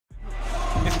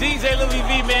DJ Louis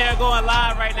V, man, going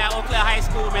live right now, Eau Claire High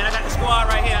School, man. I got the squad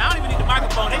right here. I don't even need the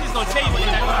microphone. They just gonna tell you what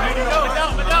they're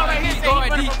doing. But no, right here, say he's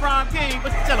running for prom king.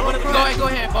 What you tell him? Go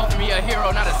ahead, vote for me a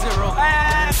hero, not a zero.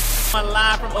 I'm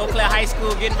live from Eau Claire High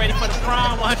School, getting ready for the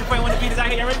prom. 100.1 The Beat is out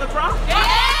here. Y'all ready for the prom? Yeah!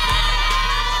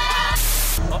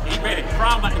 Oh, he ready.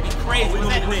 Prom about to be crazy. What's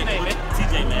your name, man?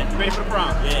 TJ, man. You ready for the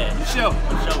prom? Yeah. The show.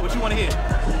 What you want to hear?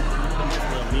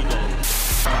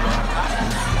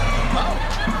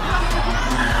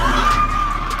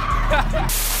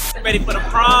 Ready for the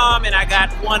prom, and I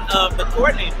got one of the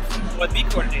coordinators, or the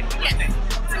coordinator. Yes,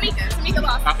 Tamika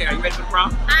Lawson. Okay, are you ready for the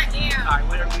prom? I am. All right,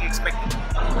 what are we expecting?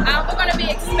 We're going to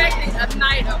be expecting a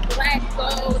night of black,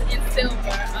 gold, and silver,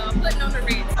 putting on the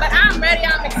red. But I'm ready.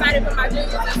 I'm excited for my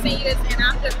juniors and seniors, and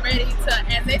I'm just ready to,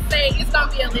 as they say, it's going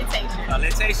to be a litation. A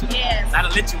litation? Yes. Not a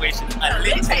lituation, a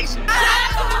litation.